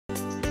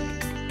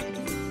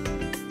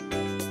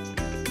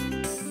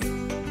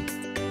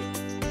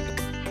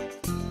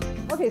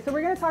Okay, so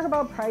we're going to talk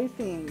about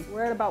pricing.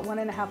 We're at about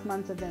 1.5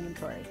 months of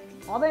inventory.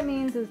 All that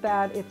means is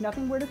that if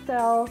nothing were to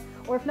sell,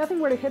 or if nothing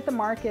were to hit the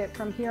market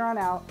from here on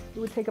out, it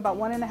would take about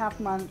 1.5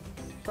 months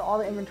for all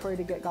the inventory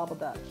to get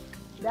gobbled up.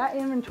 That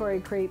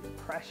inventory creates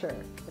pressure.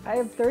 If I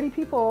have 30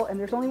 people and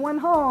there's only one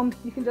home,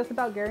 you can just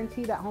about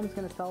guarantee that home's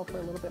going to sell for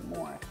a little bit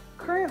more.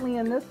 Currently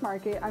in this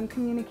market, I'm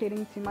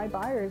communicating to my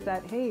buyers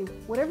that, hey,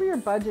 whatever your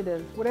budget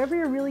is, whatever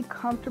you're really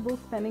comfortable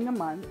spending a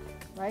month,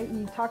 right?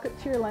 You talk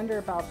to your lender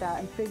about that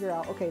and figure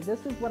out, okay,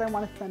 this is what I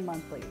want to spend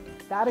monthly.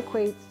 That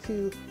equates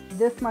to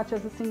this much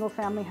as a single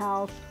family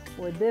house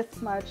or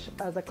this much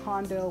as a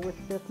condo with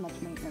this much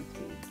maintenance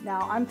fee.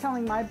 Now, I'm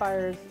telling my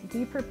buyers,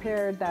 be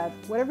prepared that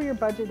whatever your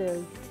budget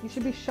is, you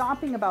should be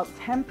shopping about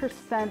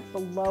 10%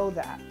 below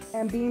that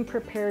and being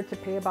prepared to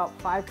pay about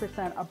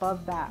 5%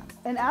 above that.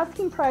 An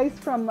asking price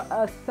from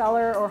a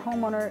seller or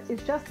homeowner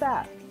is just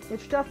that.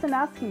 It's just an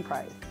asking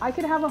price. I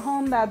could have a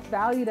home that's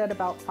valued at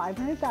about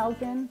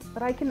 $500,000,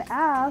 but I can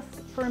ask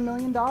for $1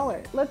 million.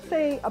 Let's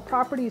say a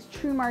property's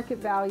true market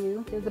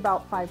value is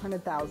about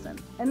 $500,000,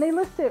 and they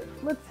list it,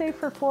 let's say,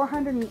 for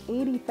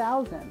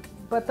 $480,000.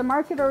 But the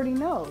market already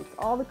knows.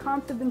 All the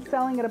comps have been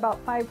selling at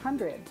about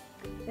 $500,000.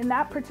 In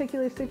that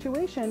particular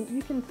situation,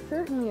 you can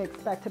certainly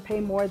expect to pay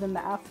more than the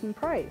asking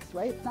price,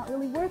 right? It's not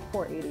really worth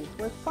 $480,000, it's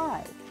worth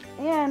 $500,000.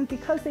 And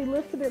because they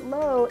listed it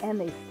low and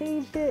they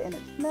staged it and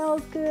it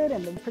smells good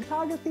and the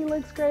photography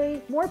looks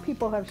great, more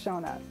people have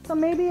shown up. So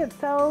maybe it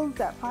sells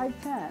at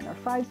 $510,000 or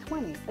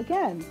 $520,000.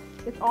 Again,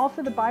 it's all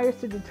for the buyers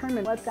to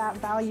determine what that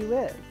value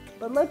is.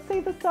 But let's say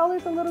the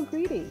seller's a little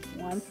greedy,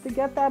 wants to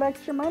get that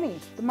extra money.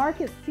 The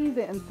market sees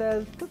it and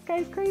says, this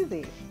guy's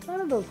crazy. None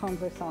of those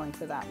homes are selling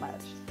for that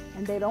much.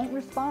 And they don't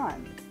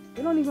respond.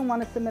 They don't even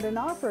want to submit an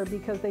offer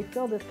because they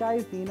feel this guy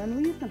is being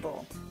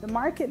unreasonable. The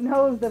market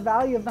knows the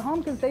value of the home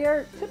because they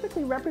are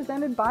typically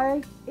represented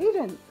by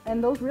agents,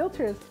 and those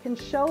realtors can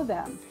show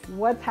them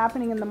what's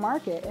happening in the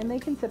market, and they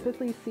can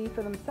typically see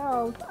for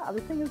themselves, wow,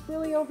 this thing is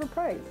really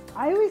overpriced.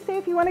 I always say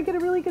if you want to get a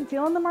really good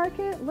deal in the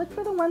market, look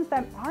for the ones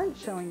that aren't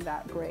showing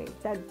that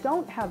great, that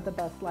don't have the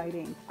best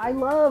lighting. I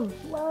love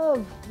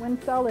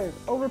when sellers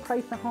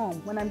overprice a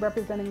home when I'm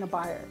representing a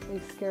buyer.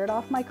 They've scared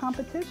off my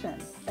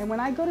competition. And when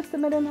I go to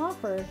submit an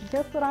offer,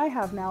 guess what I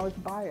have now as a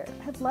buyer?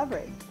 I have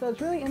leverage. So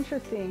it's really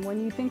interesting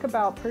when you think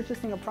about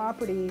purchasing a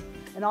property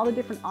and all the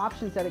different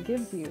options that it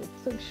gives you.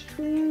 It's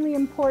extremely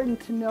important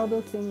to know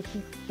those things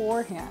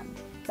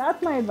beforehand.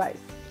 That's my advice,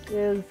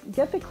 is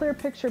get the clear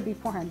picture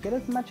beforehand. Get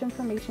as much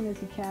information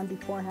as you can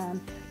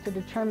beforehand to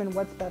determine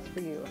what's best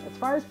for you. As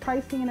far as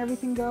pricing and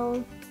everything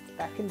goes,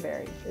 that can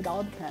vary. It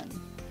all depends.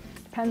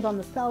 Depends on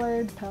the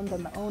seller, depends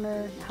on the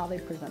owner, how they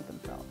present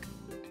themselves.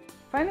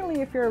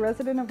 Finally, if you're a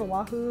resident of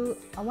Oahu,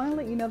 I want to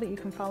let you know that you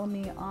can follow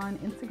me on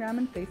Instagram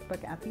and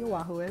Facebook at The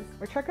Oahuist,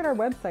 or check out our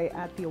website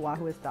at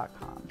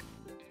theoahuist.com.